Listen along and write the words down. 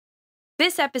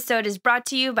This episode is brought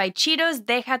to you by Cheetos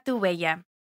Deja Tu Huella.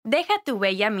 Deja Tu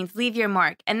Huella means leave your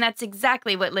mark, and that's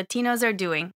exactly what Latinos are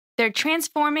doing. They're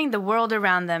transforming the world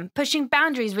around them, pushing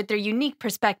boundaries with their unique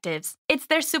perspectives. It's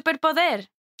their superpoder.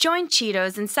 Join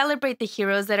Cheetos and celebrate the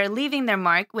heroes that are leaving their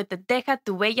mark with the Deja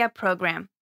Tu Huella program.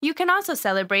 You can also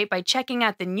celebrate by checking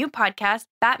out the new podcast,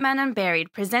 Batman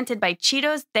Unburied, presented by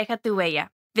Cheetos Deja Tu Huella.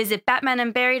 Visit Batman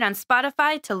Unburied on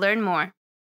Spotify to learn more.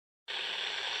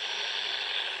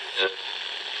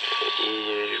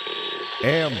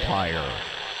 Empire.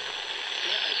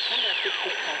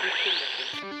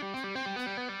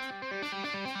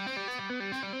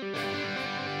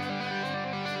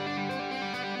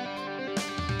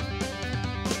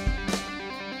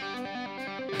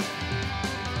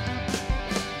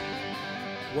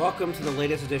 Welcome to the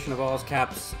latest edition of All's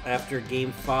Caps after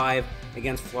Game 5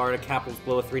 against Florida. Capitals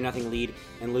blow a 3-0 lead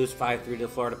and lose 5-3 to the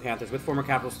Florida Panthers with former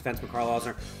Capitals defenseman Karl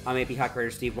Osner. I'm AP Hockey writer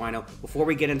Steve Wino. Before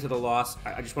we get into the loss,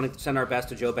 I just want to send our best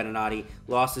to Joe Beninati.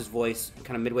 Lost his voice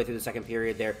kind of midway through the second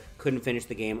period there. Couldn't finish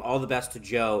the game. All the best to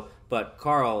Joe. But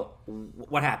Karl,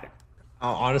 what happened?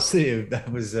 Honestly, that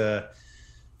was a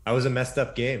messed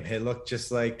up game. It looked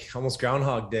just like almost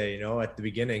Groundhog Day, at the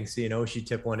beginning. So, she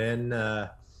tipped one in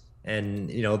and,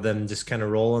 them just kind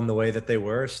of rolling the way that they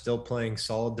were, still playing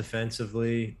solid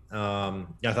defensively. I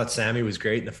thought Sammy was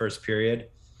great in the first period.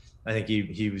 I think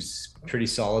he was pretty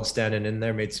solid standing in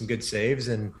there, made some good saves.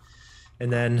 And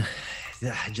then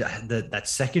that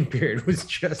second period was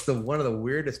just one of the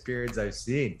weirdest periods I've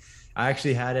seen. I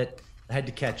actually had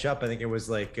to catch up. I think it was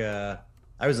I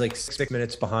was 6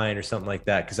 minutes behind or something like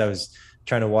that, because I was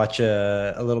trying to watch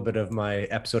a little bit of my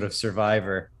episode of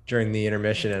Survivor during the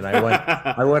intermission, and I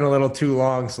went a little too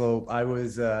long, so I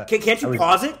was. Can't you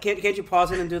pause it? Can't you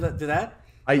pause it and do that?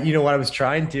 I was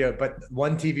trying to, but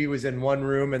one TV was in one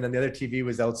room and then the other TV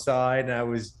was outside, and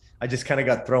I just kind of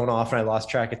got thrown off and I lost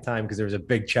track of time because there was a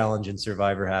big challenge in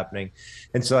Survivor happening,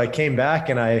 and so I came back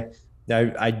and I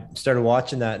started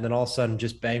watching that, and then all of a sudden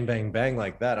just bang, bang, bang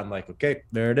like that. I'm like, okay,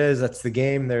 there it is. That's the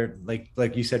game. They're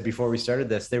like you said before we started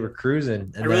this, they were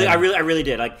cruising. And I really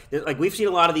did. Like we've seen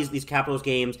a lot of these Capitals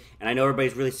games, and I know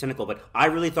everybody's really cynical, but I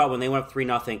really thought when they went up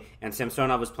 3-0 and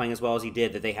Samsonov was playing as well as he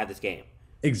did, that they had this game.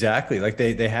 Exactly. Like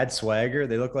they had swagger.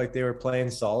 They looked like they were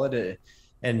playing solid,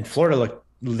 and Florida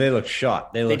looked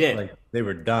shot. They looked like they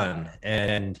were done.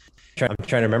 And I'm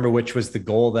trying to remember which was the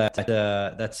goal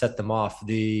that set them off.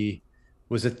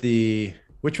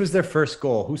 Which was their first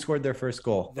goal? Who scored their first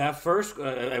goal? That first,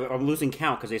 I'm losing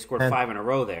count because they scored 5 in a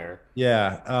row there.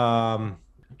 Yeah. I'm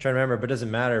trying to remember, but it doesn't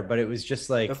matter. But it was just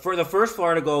like the first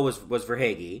Florida goal was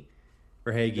Verhaeghe.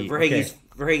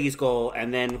 Verhaeghe's goal,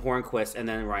 and then Hornquist, and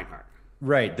then Reinhart.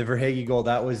 Right. The Verhaeghe goal,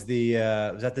 that was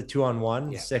was that the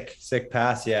 2-on-1? Yeah. Sick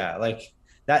pass. Yeah. Like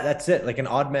that's it. Like an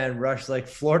odd man rush. Like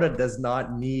Florida does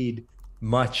not need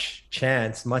much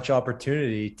chance, much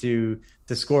opportunity to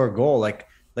score a goal. Like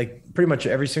pretty much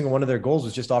every single one of their goals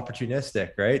was just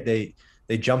opportunistic, right?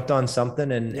 They jumped on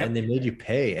something and they made you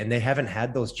pay, and they haven't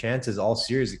had those chances all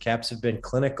series. The Caps have been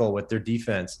clinical with their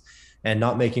defense and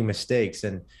not making mistakes,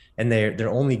 and they're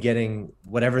only getting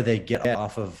whatever they get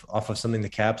off of something the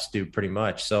Caps do pretty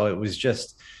much. So it was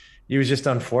just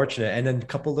unfortunate. And then a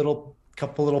couple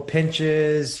little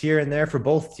pinches here and there for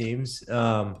both teams.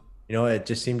 It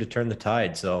just seemed to turn the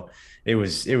tide. So it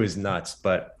was nuts,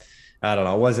 but I don't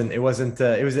know. It wasn't it was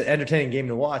an entertaining game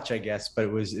to watch, I guess, but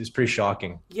it was pretty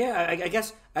shocking. Yeah. I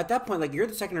guess at that point, like, you're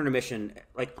the second intermission.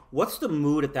 Like, what's the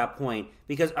mood at that point?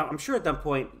 Because I'm sure at that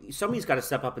point, somebody's got to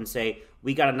step up and say,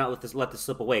 we got to not let this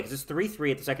slip away. Because it's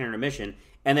 3-3 at the second intermission,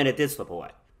 and then it did slip away.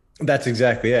 That's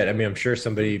exactly it. I mean, I'm sure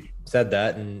somebody said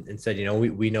that and said,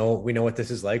 we know what this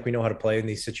is like. We know how to play in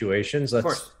these situations.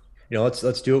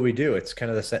 Let's do what we do. It's kind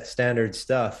of the standard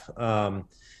stuff.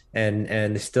 And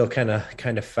they still kind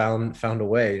of found a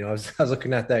way. I was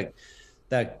looking at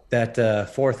that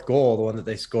fourth goal, the one that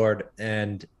they scored,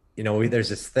 and there's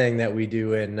this thing that we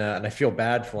do and I feel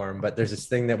bad for him, but there's this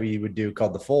thing that we would do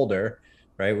called the folder,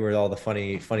 right? Where all the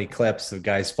funny clips of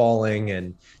guys falling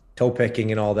and toe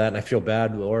picking and all that. And I feel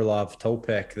bad with Orlov toe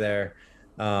pick there,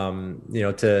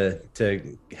 to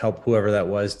help whoever that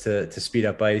was to speed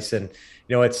up ice. And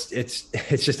it's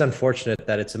just unfortunate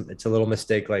that it's a little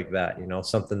mistake like that,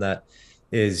 something that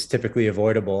is typically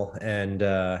avoidable. And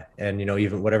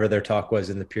even whatever their talk was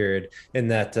in the period in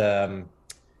that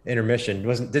intermission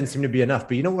didn't seem to be enough.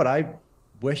 But what I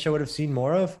wish I would have seen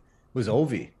more of was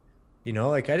Ovi.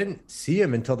 I didn't see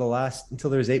him until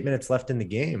there was 8 minutes left in the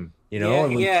game.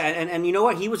 And you know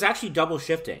what? He was actually double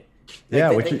shifting.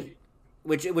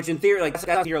 Which in theory, like, that's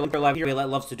what your life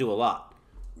loves to do a lot.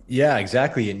 Yeah,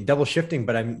 exactly. And double shifting,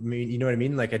 but I mean, you know what I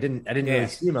mean? Like I didn't really Yeah.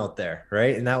 see him out there,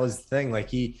 right? And that was the thing. Like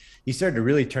he started to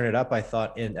really turn it up, I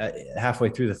thought, in halfway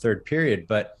through the third period,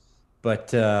 but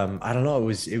I don't know, it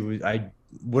was I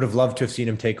would have loved to have seen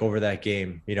him take over that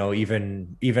game,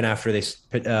 even after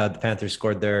the Panthers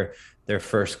scored their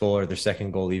first goal or their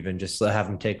second goal, even just have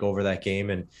him take over that game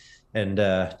and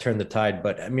turn the tide.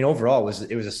 But I mean, overall,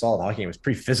 it was a solid hockey game. It was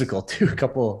pretty physical too, a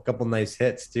couple nice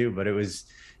hits too, but it was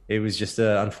just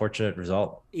an unfortunate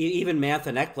result. Even Mantha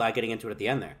and Ekblad getting into it at the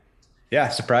end there. Yeah,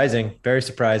 surprising, very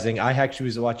surprising. I actually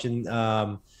was watching.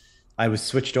 I was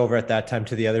switched over at that time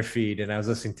to the other feed, and I was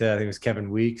listening to, I think it was Kevin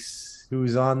Weeks who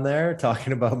was on there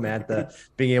talking about Mantha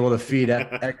being able to feed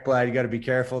Ekblad. You got to be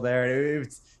careful there.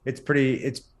 It's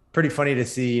pretty funny to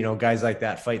see, guys like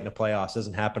that fight in the playoffs.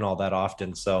 Doesn't happen all that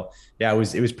often. So yeah, it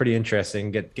was pretty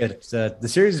interesting. The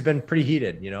series has been pretty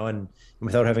heated, and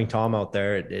without having Tom out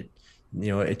there,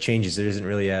 it changes. There isn't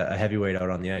really a heavyweight out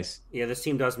on the ice. Yeah, this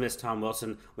team does miss Tom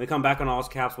Wilson. When we come back on All's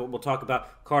Caps, we'll talk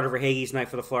about Carter Verhaeghe's night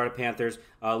for the Florida Panthers,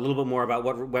 a little bit more about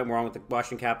what went wrong with the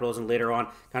Washington Capitals, and later on,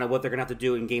 kind of what they're going to have to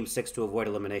do in Game 6 to avoid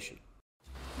elimination.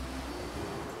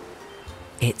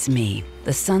 It's me,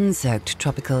 the sun-soaked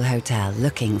tropical hotel,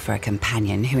 looking for a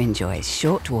companion who enjoys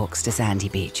short walks to sandy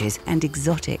beaches and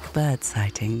exotic bird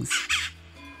sightings.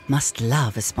 Must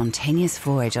love a spontaneous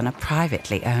voyage on a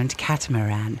privately owned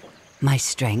catamaran. My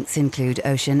strengths include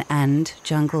ocean and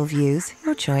jungle views,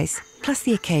 your choice, plus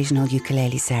the occasional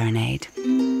ukulele serenade.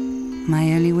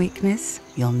 My only weakness?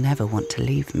 You'll never want to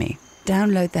leave me.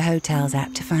 Download the Hotels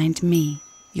app to find me,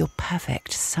 your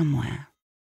perfect somewhere.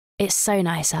 It's so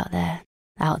nice out there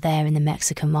in the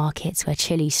Mexican markets where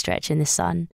chilies stretch in the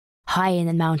sun, high in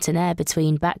the mountain air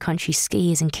between backcountry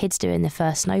skiers and kids doing the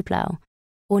first snowplow,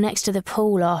 or next to the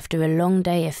pool after a long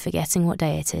day of forgetting what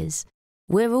day it is.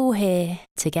 We're all here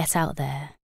to get out there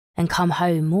and come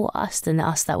home more us than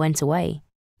us that went away.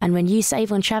 And when you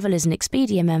save on travel as an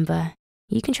Expedia member,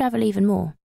 you can travel even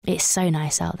more. It's so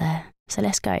nice out there. So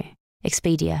let's go.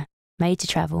 Expedia. Made to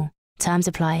travel. Terms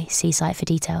apply. See site for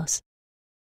details.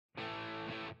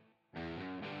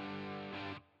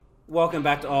 Welcome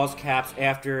back to All's Caps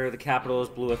after the Capitals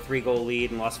blew a 3-goal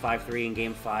lead and lost 5-3 in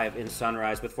Game 5 in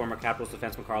Sunrise with former Capitals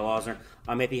defenseman Karl Osner.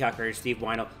 I'm AP Hockey writer Steve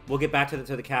Wino. We'll get back to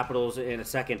the Capitals in a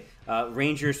second.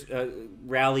 Rangers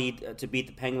rallied to beat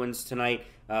the Penguins tonight,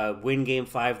 win Game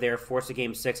 5 there, force a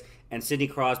Game 6, and Sidney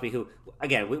Crosby, who,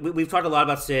 again, we've talked a lot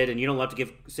about Sid, and you don't love to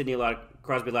give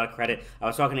Crosby a lot of credit. I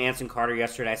was talking to Anson Carter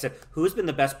yesterday. I said, who's been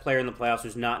the best player in the playoffs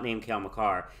who's not named Cale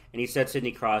Makar? And he said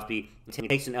Sidney Crosby. He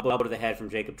takes an elbow to the head from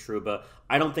Jacob Trouba.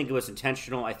 I don't think it was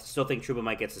intentional. I still think Trouba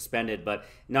might get suspended, but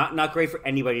not great for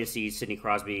anybody to see Sidney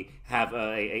Crosby have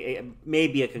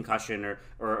maybe a concussion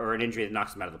or an injury that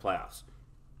knocks him out of the playoffs.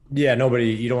 Yeah,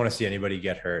 you don't want to see anybody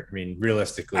get hurt. I mean,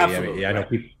 realistically, Absolutely, I know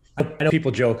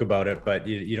people joke about it, but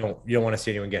you don't want to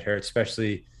see anyone get hurt,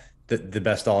 especially the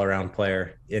best all around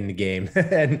player in the game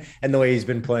and the way he's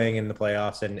been playing in the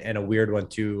playoffs, and a weird one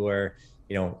too, where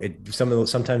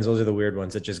sometimes those are the weird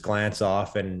ones that just glance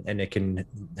off and it can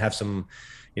have some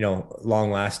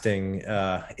long lasting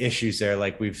issues there,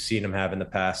 like we've seen him have in the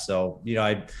past. So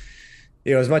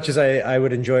as much as I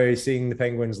would enjoy seeing the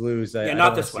Penguins lose,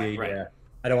 not this way, right?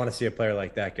 I don't want to see a player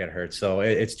like that get hurt. So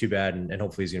it's too bad, and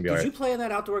hopefully he's going to be all right. Did you play in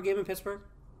that outdoor game in Pittsburgh?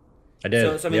 I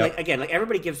did. So I mean,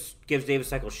 everybody gives David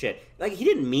Steichel shit. Like, he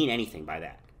didn't mean anything by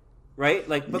that, right?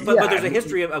 Like, but there's a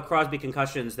history of Crosby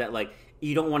concussions that, like,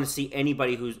 you don't want to see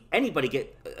anybody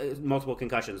get multiple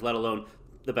concussions, let alone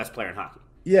the best player in hockey.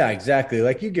 Yeah, exactly.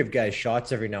 Like, you give guys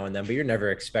shots every now and then, but you're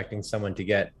never expecting someone to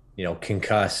get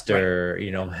concussed or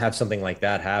have something like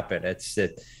that happen.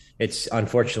 It's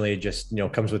unfortunately just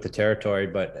comes with the territory,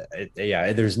 but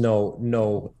there's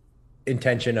no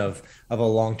intention of a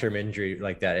long-term injury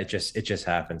like that. It just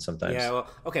happens sometimes. Yeah, well,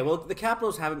 okay. Well, the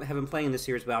Capitals have been playing in this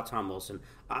series without Tom Wilson.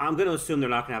 I'm going to assume they're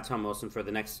not going to have Tom Wilson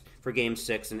for Game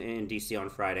 6 in DC on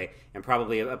Friday, and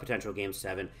probably a potential Game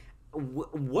 7.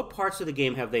 What parts of the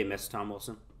game have they missed Tom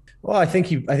Wilson? Well, I think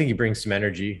he brings some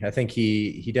energy. I think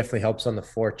he definitely helps on the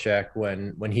forecheck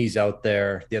when he's out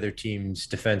there. The other team's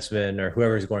defenseman or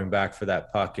whoever's going back for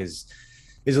that puck is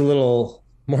a little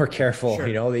more careful.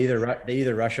 Sure. They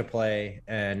either rush a play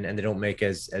and they don't make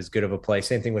as good of a play.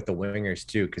 Same thing with the wingers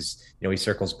too, because he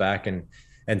circles back and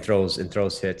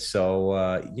throws hits.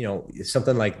 So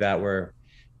something like that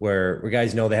where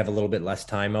guys know they have a little bit less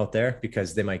time out there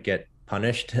because they might get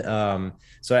punished.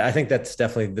 So I think that's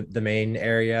definitely the main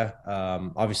area.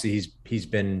 Obviously he's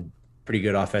been pretty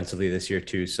good offensively this year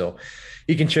too, so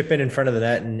he can chip in front of the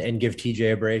net and give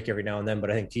TJ a break every now and then.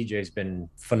 But I think TJ's been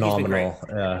phenomenal.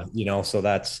 So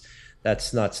that's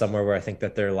that's not somewhere where I think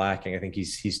that they're lacking. I think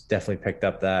he's definitely picked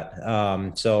up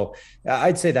that. So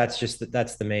I'd say that's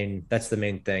the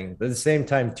main thing. But at the same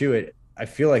time, too, I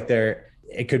feel like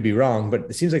it could be wrong, but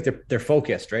it seems like they're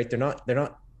focused, right? They're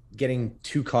not getting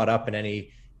too caught up in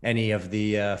any of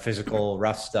the physical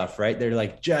rough stuff, right? They're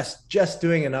like just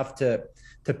doing enough to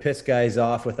piss guys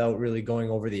off without really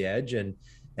going over the edge, and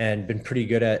been pretty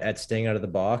good at staying out of the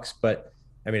box. But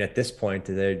I mean, at this point,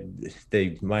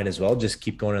 they might as well just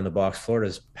keep going in the box.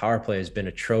 Florida's power play has been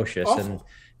atrocious, and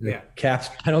the Caps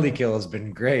penalty kill has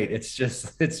been great.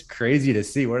 It's crazy to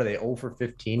see. What are they, 0 for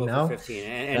 15 now? 15.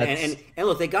 And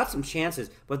look, they got some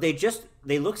chances, but they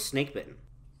look snake bitten.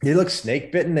 They look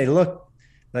snake bitten. They look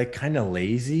like kind of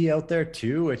lazy out there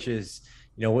too, which is,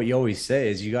 what you always say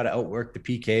is you got to outwork the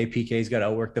PK. PK's got to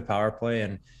outwork the power play,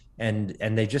 and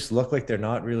they just look like they're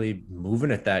not really moving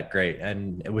it that great,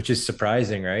 and which is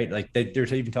surprising, right? Like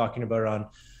they're even talking about it on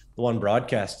the one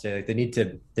broadcast. Like they need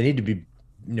to be,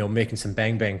 making some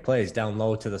bang plays down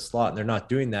low to the slot, and they're not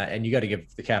doing that. And you got to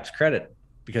give the Caps credit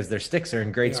because their sticks are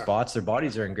in great spots, their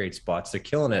bodies are in great spots, they're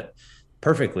killing it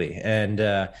perfectly, and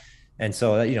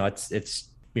so it's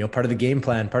part of the game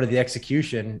plan, part of the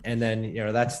execution. And then,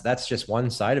 that's just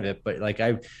one side of it. But like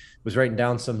I was writing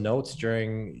down some notes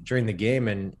during the game,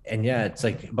 and yeah, it's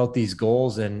like about these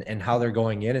goals and how they're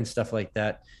going in and stuff like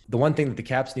that. The one thing that the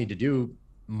Caps need to do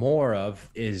more of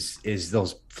is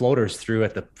those floaters through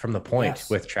from the point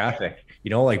with traffic.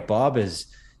 Like Bob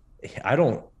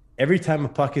every time a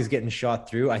puck is getting shot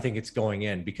through, I think it's going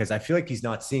in, because I feel like he's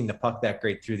not seeing the puck that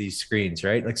great through these screens,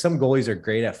 right? Like some goalies are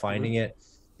great at finding it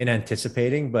and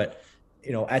anticipating, but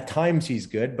at times he's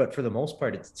good, but for the most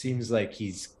part, it seems like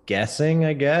he's guessing,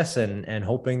 I guess, and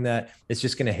hoping that it's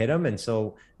just going to hit him. And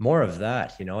so more of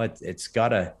that, it's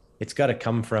gotta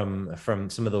come from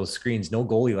some of those screens. No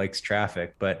goalie likes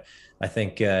traffic, but I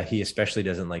think he especially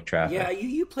doesn't like traffic. Yeah,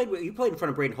 you played in front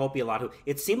of Braden Holtby a lot. Who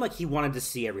it seemed like he wanted to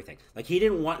see everything. Like he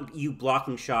didn't want you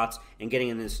blocking shots and getting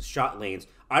in his shot lanes.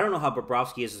 I don't know how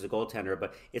Bobrovsky is as a goaltender,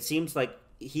 but it seems like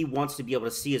he wants to be able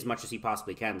to see as much as he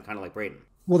possibly can, kind of like Braden.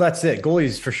 Well, that's it.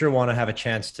 Goalies for sure want to have a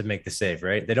chance to make the save,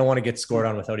 right? They don't want to get scored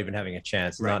on without even having a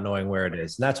chance, not knowing where it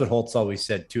is. And that's what Holtz always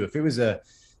said too. If it was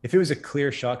a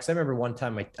clear shot, because I remember one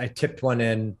time I tipped one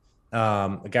in,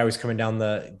 a guy was coming down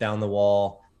the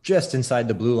wall just inside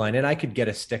the blue line, and I could get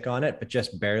a stick on it, but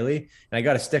just barely. And I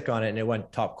got a stick on it, and it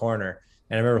went top corner.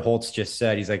 And I remember Holtz just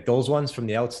said, he's like, those ones from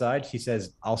the outside, he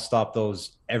says, I'll stop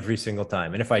those every single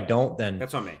time. And if I don't, then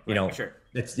that's on me. Sure.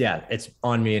 It's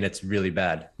on me, and it's really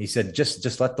bad. He said,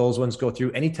 just let those ones go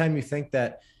through. Anytime you think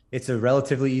that it's a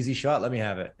relatively easy shot, let me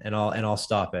have it, and I'll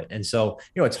stop it. And so,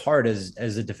 it's hard as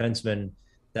a defenseman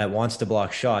that wants to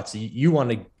block shots. You want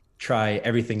to try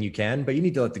everything you can, but you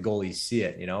need to let the goalies see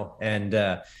it, and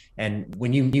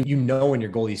when when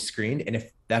your goalie's screened, and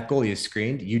if that goalie is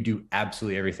screened, you do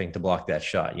absolutely everything to block that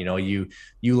shot. You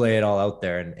lay it all out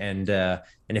there, and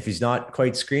if he's not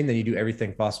quite screened, then you do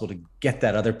everything possible to get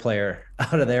that other player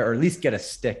out of there, or at least get a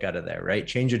stick out of there, right?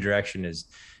 Change of direction is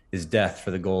death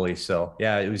for the goalie. So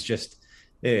yeah, it was just,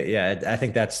 I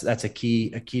think that's a key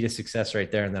to success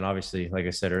right there. And then obviously, like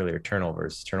I said earlier,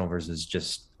 turnovers is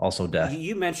just also death.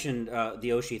 You mentioned the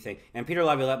Oshie thing, and Peter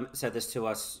Laviolette said this to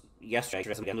us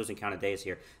yesterday. I'm losing count of days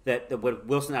here. That with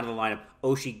Wilson out of the lineup,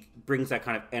 Oshie brings that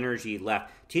kind of energy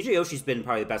left. TJ Oshie's been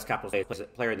probably the best Capitals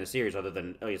player in the series, other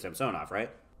than Ilya Samsonov, right?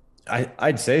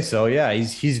 I'd say so. Yeah,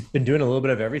 he's been doing a little bit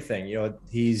of everything. You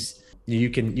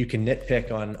can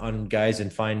nitpick on guys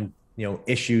and find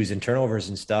issues and turnovers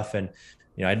and stuff, and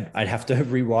I'd have to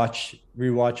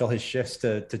rewatch all his shifts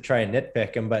to try and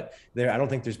nitpick him, but I don't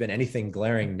think there's been anything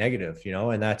glaring negative,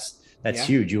 and that's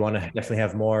huge. You want to definitely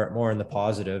have more in the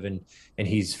positive, and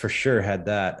he's for sure had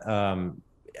that.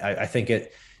 I think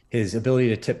his ability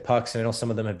to tip pucks, and I know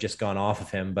some of them have just gone off of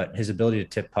him, but his ability to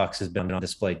tip pucks has been on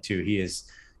display too. He's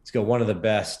got one of the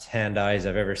best hand eyes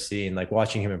I've ever seen. Like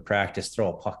watching him in practice throw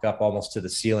a puck up almost to the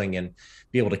ceiling and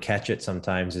be able to catch it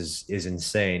sometimes is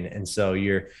insane. And so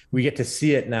we get to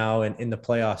see it now in the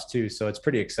playoffs too. So it's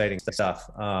pretty exciting stuff.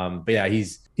 But yeah,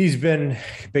 he's been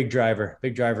a big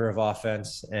driver of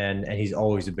offense, and he's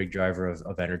always a big driver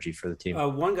of energy for the team.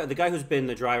 The guy who's been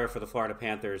the driver for the Florida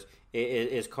Panthers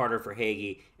is Carter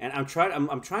Verhaeghe. And I'm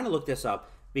trying to look this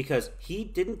up because he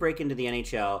didn't break into the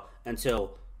NHL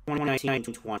until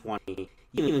 2019-2020.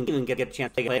 You didn't get a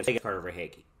chance to play Carter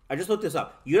Verhaeghe. I just looked this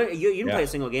up. You didn't play a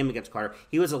single game against Carter.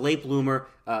 He was a late bloomer.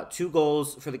 2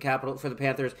 goals for the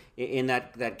Panthers in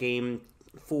that game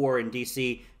 4 in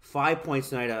DC. 5 points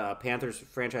tonight, a Panthers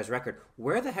franchise record.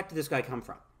 Where the heck did this guy come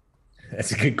from?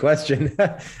 That's a good question.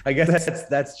 I guess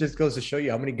that's just goes to show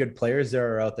you how many good players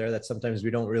there are out there that sometimes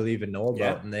we don't really even know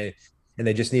about, and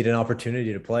they just need an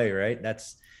opportunity to play, right?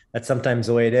 That's sometimes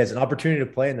the way it is. An opportunity to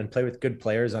play and then play with good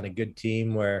players on a good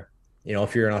team where,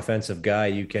 if you're an offensive guy,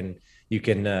 you can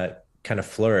kind of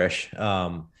flourish.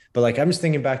 But like I'm just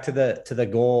thinking back to the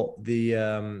goal, the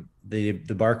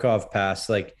Barkov pass,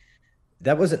 like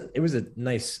it was a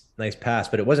nice pass,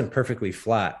 but it wasn't perfectly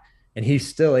flat. And he's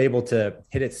still able to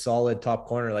hit it solid top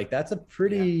corner. Like that's a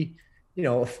pretty,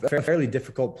 fairly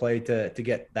difficult play to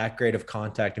get that great of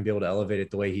contact and be able to elevate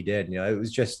it the way he did. It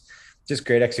was just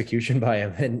great execution by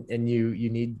him. And you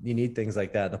need things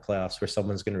like that in the playoffs where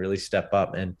someone's going to really step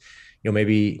up. And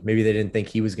maybe they didn't think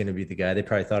he was going to be the guy. They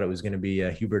probably thought it was going to be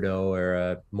a Huberdeau or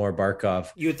a more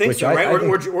Barkov. You would think so, right?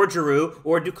 Or Giroux,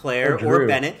 or Duclair, or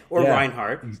Bennett, or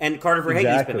Reinhardt, and Carter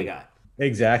Verhaeghe's been the guy.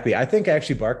 Exactly. I think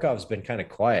actually Barkov's been kind of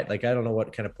quiet. Like, I don't know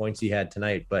what kind of points he had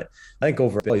tonight, but I think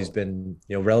overall he's been,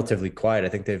 relatively quiet. I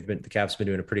think the Caps been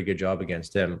doing a pretty good job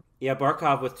against him. Yeah,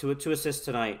 Barkov with two assists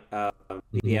tonight.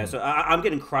 Yeah, so I'm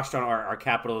getting crushed on our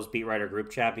Capitals beat writer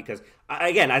group chat because,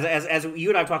 again, as you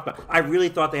and I talked about, I really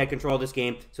thought they had control of this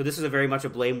game. So this is a very much a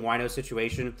blame Wino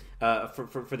situation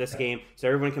for this game. So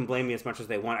everyone can blame me as much as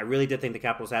they want. I really did think the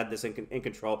Capitals had this in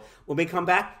control. When we come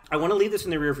back, I want to leave this in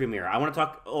the rearview mirror. I want to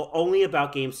talk only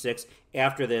about Game 6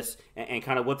 after this and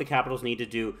kind of what the Capitals need to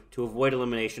do to avoid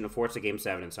elimination and force a Game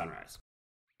 7 in Sunrise.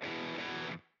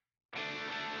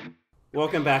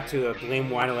 Welcome back to a Blame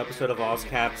Wino episode of All's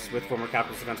Caps with former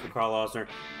Capitals defenseman Karl Osner.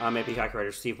 I'm AP hockey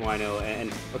writer Steve Wino.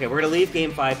 And okay, we're going to leave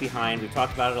Game 5 behind. We've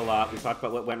talked about it a lot. We've talked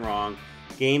about what went wrong.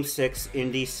 Game 6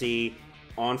 in DC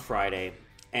on Friday.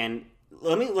 And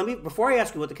let me before I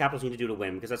ask you what the Capitals need to do to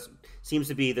win, because that seems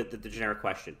to be the generic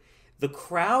question. The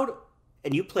crowd,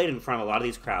 and you played in front of a lot of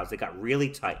these crowds, they got really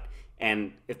tight.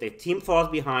 And if the team falls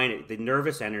behind, the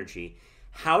nervous energy,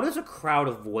 how does a crowd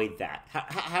avoid that?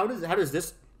 How does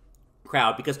this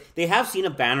crowd, because they have seen a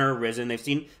banner risen, they've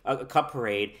seen a cup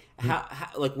parade.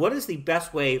 What is the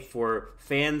best way for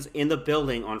fans in the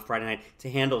building on Friday night to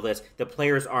handle this? The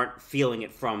players aren't feeling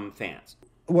it from fans.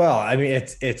 Well, I mean,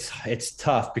 it's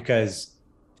tough because,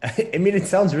 I mean, it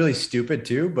sounds really stupid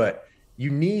too, but you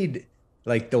need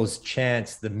like those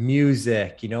chants, the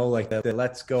music, like the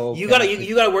let's go. You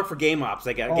gotta work for game ops,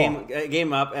 like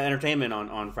game up entertainment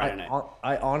on Friday night.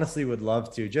 I honestly would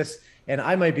love to and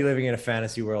I might be living in a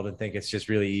fantasy world and think it's just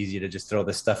really easy to just throw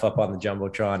this stuff up on the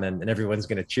Jumbotron and everyone's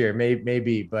going to cheer.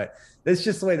 Maybe, but that's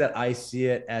just the way that I see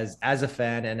it as a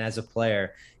fan and as a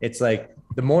player. It's like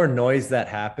the more noise that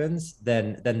happens,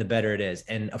 then the better it is.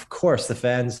 And of course the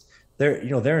fans,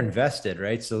 they're invested,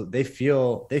 right? So they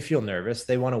feel nervous.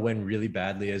 They want to win really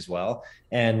badly as well.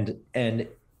 And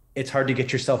it's hard to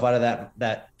get yourself out of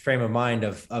that frame of mind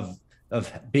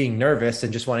of being nervous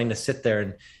and just wanting to sit there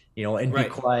and be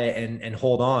quiet and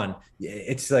hold on.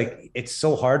 It's like, it's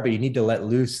so hard, but you need to let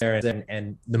loose there.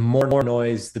 And the more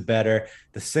noise, the better.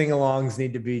 The sing-alongs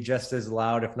need to be just as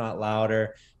loud, if not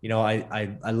louder.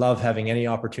 I love having any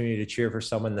opportunity to cheer for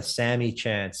someone. The Sammy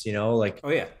chants,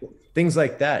 things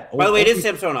like that. By the way, it is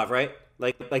Samsonov, right?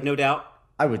 Like no doubt.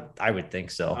 I would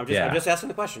think so. I'm just asking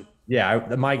the question.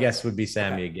 Yeah. My guess would be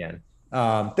Sammy again.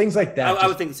 Things like that. I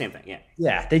would think the same thing.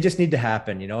 Yeah. They just need to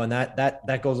happen, and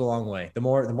that goes a long way. The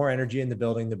more energy in the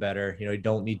building, the better. You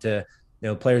don't need to,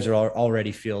 players are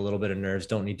already feel a little bit of nerves.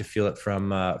 Don't need to feel it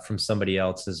from somebody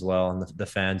else as well. And the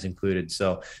fans included.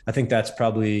 So I think that's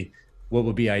probably what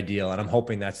would be ideal. And I'm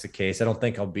hoping that's the case. I don't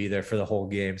think I'll be there for the whole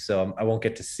game, so I won't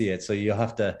get to see it. So you'll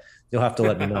have to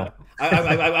let me know.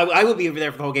 I will be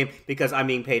there for the whole game because I'm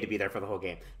being paid to be there for the whole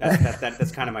game.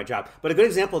 That's kind of my job. But a good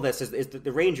example of this is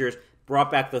the Rangers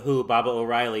brought back The Who, Baba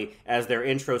O'Reilly, as their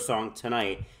intro song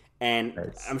tonight. And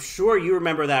nice. I'm sure you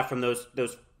remember that from those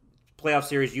playoff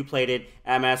series you played it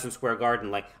at Madison Square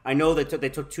Garden. Like, I know that they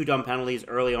took 2 dumb penalties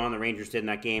early on, the Rangers did in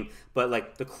that game, but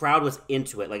like the crowd was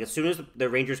into it. Like, as soon as the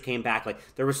Rangers came back, like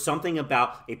there was something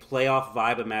about a playoff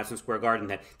vibe at Madison Square Garden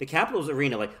that the Capitals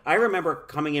arena, like I remember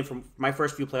coming in from my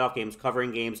first few playoff games,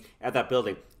 covering games at that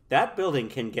building. That building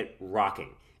can get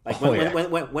rocking. Like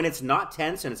when it's not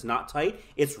tense and it's not tight,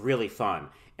 it's really fun.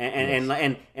 And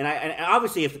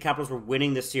obviously, if the Capitals were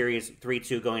winning this series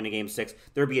 3-2 going into Game 6,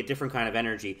 there would be a different kind of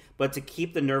energy. But to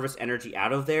keep the nervous energy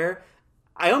out of there,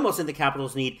 I almost think the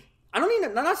Capitals need,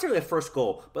 not necessarily a first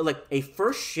goal, but like a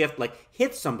first shift, like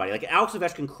hit somebody. Like Alex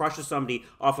Ovechkin crushes somebody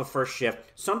off a first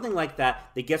shift, something like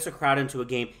that gets the crowd into a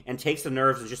game and takes the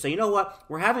nerves and just say, you know what,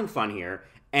 we're having fun here.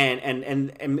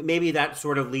 And maybe that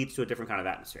sort of leads to a different kind of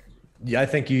atmosphere. Yeah, I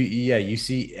think you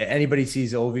see anybody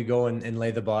sees Ovi go and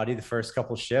lay the body the first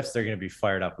couple shifts, they're going to be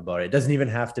fired up about it. It doesn't even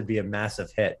have to be a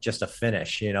massive hit, just a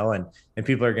finish, and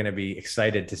people are going to be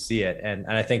excited to see it. And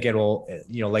I think it'll,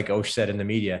 like Osh said in the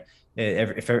media,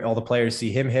 if all the players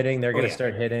see him hitting, they're going to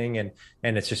start hitting, and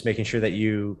it's just making sure that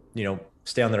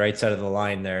stay on the right side of the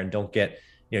line there and don't get.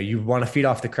 You want to feed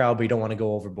off the crowd, but you don't want to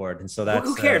go overboard. And so that's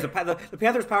who cares? The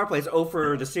Panthers power play is 0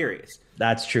 for the series.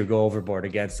 That's true. Go overboard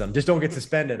against them. Just don't get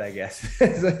suspended, I guess.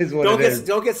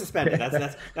 Don't get suspended.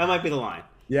 That might be the line.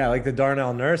 Yeah, like the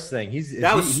Darnell Nurse thing.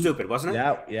 That was stupid, wasn't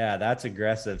it? Yeah, that's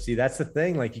aggressive. See, that's the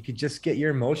thing. Like, you could just get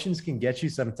your emotions can get you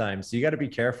sometimes. So you got to be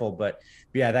careful. But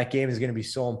yeah, that game is going to be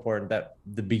so important. That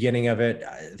the beginning of it,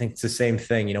 I think it's the same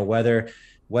thing.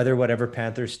 Whether whatever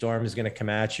Panthers storm is going to come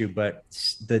at you, but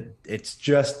it's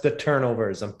just the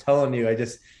turnovers. I'm telling you, I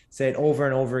just say it over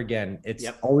and over again. It's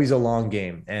always a long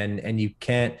game, and you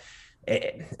can't,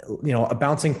 a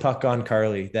bouncing puck on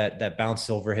Carly that bounced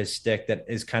over his stick that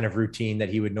is kind of routine that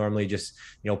he would normally just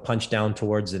punch down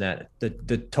towards the net.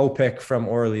 The toe pick from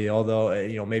Orly, although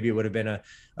maybe it would have been a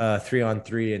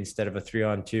 3-on-3 instead of a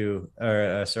 3-on-2,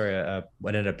 or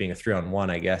what ended up being a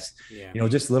 3-on-1, I guess. Yeah.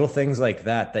 Just little things like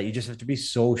that you just have to be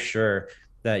so sure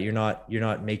that you're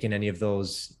not making any of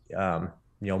those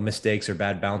mistakes or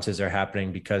bad bounces are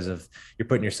happening because of you're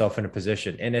putting yourself in a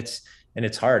position, and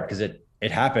it's hard because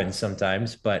it happens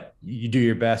sometimes, but you do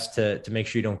your best to make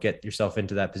sure you don't get yourself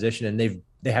into that position. And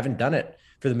they haven't done it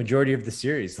for the majority of the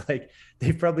series. Like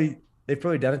they've probably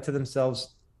done it to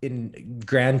themselves in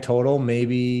grand total,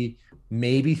 maybe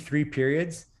 3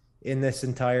 periods in this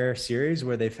entire series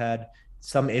where they've had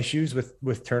some issues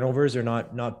with turnovers or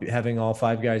not having all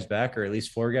 5 guys back, or at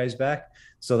least 4 guys back.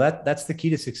 So that's the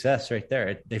key to success right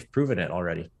there. They've proven it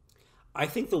already. I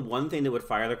think the one thing that would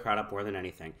fire the crowd up more than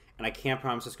anything, and I can't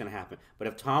promise it's going to happen, but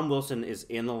if Tom Wilson is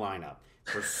in the lineup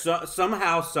for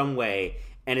somehow, some way,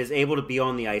 and is able to be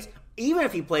on the ice, even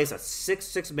if he plays a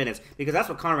 6 minutes, because that's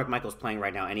what Connor McMichael's playing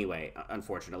right now anyway,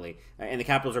 unfortunately, and the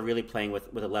Capitals are really playing with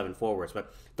 11 forwards,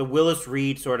 but the Willis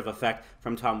Reed sort of effect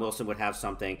from Tom Wilson would have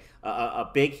something, a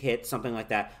big hit, something like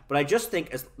that. But I just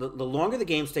think as the longer the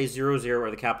game stays 0-0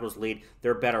 or the Capitals lead,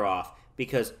 they're better off,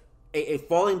 because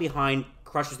falling behind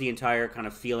crushes the entire kind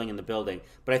of feeling in the building.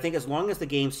 But I think as long as the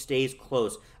game stays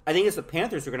close, I think it's the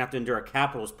Panthers are going to have to endure a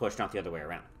Capitals push, not the other way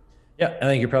around. Yeah, I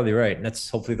think you're probably right. And that's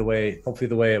hopefully the way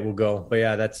it will go. But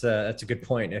yeah, that's a good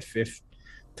point. If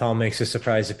Tom makes a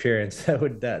surprise appearance,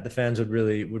 the fans would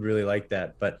really like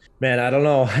that. But man, I don't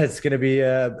know. It's going to be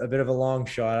a bit of a long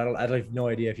shot. I don't have no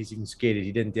idea if he's even skated.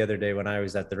 He didn't the other day when I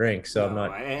was at the rink, so I'm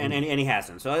not. And he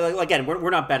hasn't. So again, we're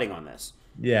not betting on this.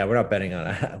 Yeah, we're not betting on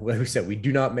it. Like we said, we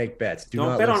do not make bets.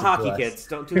 Don't bet on hockey, kids.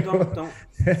 Don't.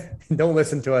 Don't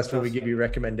listen to us when we give you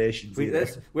recommendations.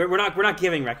 We're not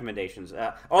giving recommendations.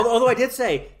 Although I did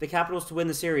say the Capitals to win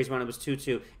the series when it was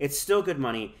 2-2, it's still good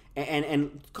money.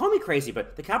 And call me crazy,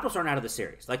 but the Capitals aren't out of the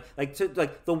series. Like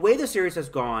the way the series has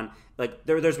gone, like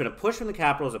there's been a push from the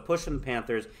Capitals, a push from the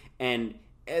Panthers, and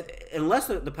unless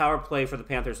the power play for the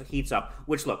Panthers heats up,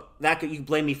 which look, you can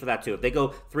blame me for that too. If they go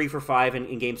 3 for 5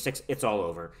 in Game 6, it's all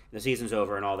over. The season's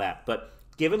over and all that. But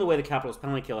given the way the Capitals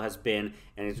penalty kill has been,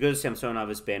 and as good as Samsonov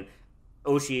has been,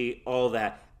 Oshie, all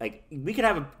that, like we could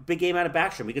have a big game out of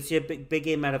Backstrom. We could see a big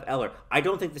game out of Eller. I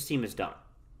don't think this team is done.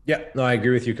 Yeah, no, I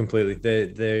agree with you completely.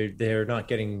 They're not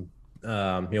getting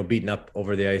beaten up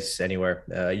over the ice anywhere.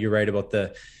 You're right about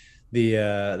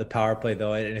the power play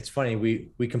though, and it's funny,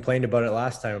 we complained about it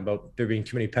last time about there being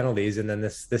too many penalties, and then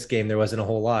this game there wasn't a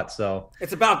whole lot. So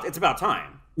it's about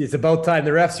time. It's about time.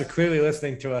 The refs are clearly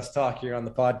listening to us talk here on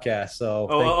the podcast. So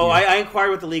I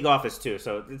inquired with the league office too.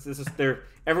 So this is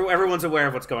everyone's aware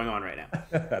of what's going on right now.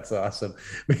 That's awesome.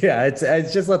 But yeah,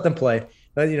 it's just let them play.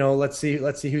 But let's see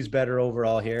who's better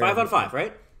overall here. 5 on 5,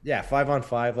 right? Yeah, 5 on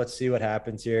 5. Let's see what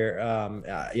happens here.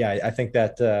 I think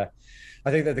that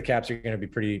the Caps are going to be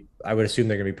pretty. I would assume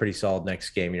they're going to be pretty solid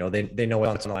next game. They know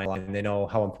what's on the line, and they know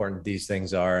how important these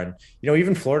things are. And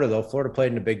even Florida though. Florida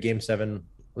played in a big Game 7.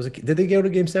 Did they go to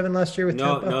Game 7 last year with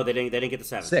Tampa? No, they didn't get to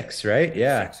 7. 6, right?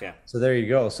 Yeah. 6, yeah. So there you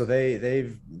go. So they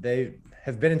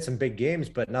have been in some big games,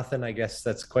 but nothing, I guess,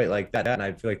 that's quite like that. And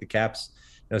I feel like the Caps,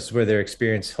 this is where their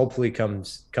experience hopefully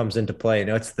comes into play.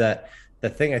 It's that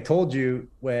thing I told you,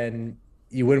 when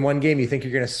you win one game, you think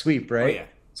you're going to sweep, right? Oh, yeah.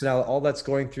 So now all that's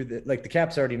going through the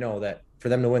Caps already know that for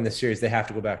them to win this series, they have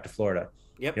to go back to Florida.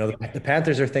 Yep. The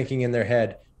Panthers are thinking in their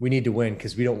head, we need to win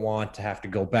because we don't want to have to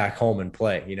go back home and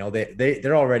play.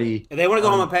 They're already. They want to go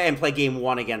home and play Game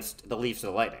 1 against the Leafs or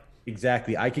the Lightning.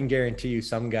 Exactly. I can guarantee you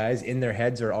some guys in their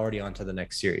heads are already on to the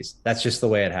next series. That's just the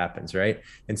way it happens, right?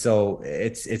 And so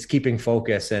it's keeping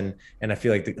focus, and I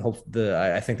feel like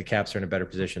I think the Caps are in a better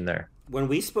position there. When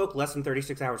we spoke less than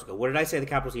 36 hours ago, what did I say the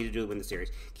Capitals need to do to win the series?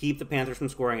 Keep the Panthers from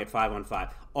scoring at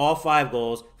 5-on-5. All 5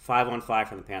 goals, 5-on-5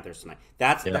 from the Panthers tonight.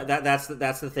 That's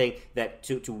the thing that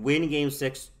to win Game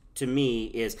 6 to me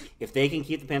is if they can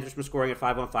keep the Panthers from scoring at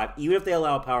 5-on-5, even if they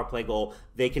allow a power play goal,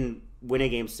 they can win a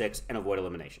Game 6 and avoid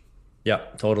elimination. Yeah,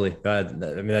 totally. I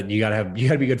mean, you gotta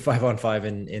be good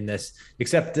 5-on-5 in this.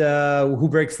 Except who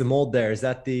breaks the mold there? Is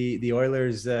that the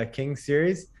Oilers Kings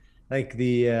series? Like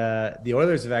the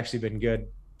Oilers have actually been good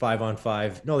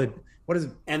 5-on-5. No, what is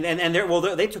and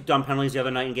they took dumb penalties the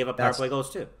other night and gave up power play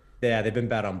goals too. Yeah, they've been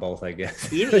bad on both, I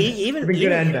guess. Even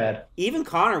good and bad. Even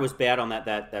Connor was bad on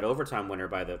that overtime winner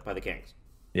by the Kings.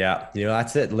 Yeah,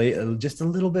 that's it. Just a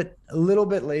little bit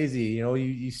lazy.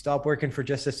 You stop working for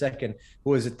just a second.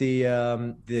 What was it,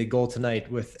 the goal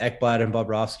tonight with Ekblad and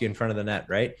Bobrovsky in front of the net,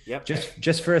 right? Yep.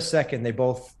 Just for a second, they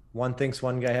both one thinks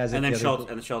one guy has it, and then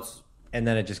Schultz, and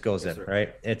then it just goes in,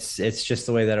 right? It's just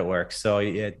the way that it works. So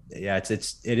it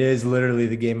is literally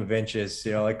the game of inches,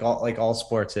 like all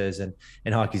sports is, and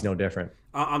hockey's no different.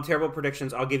 I'm terrible at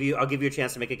predictions. I'll give you a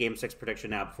chance to make a Game 6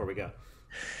 prediction now before we go.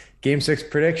 Game 6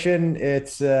 prediction.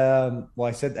 It's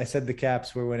I said the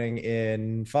Caps were winning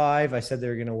in 5. I said they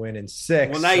were going to win in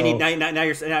 6. Well, now you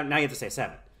have to say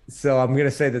 7. So I'm going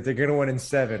to say that they're going to win in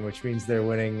 7, which means they're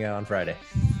winning on Friday.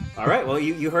 All right. Well,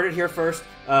 you heard it here first.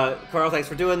 Karl, thanks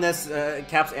for doing this.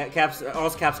 Caps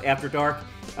After Dark.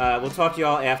 We'll talk to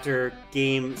y'all after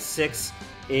Game 6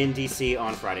 in DC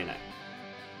on Friday night.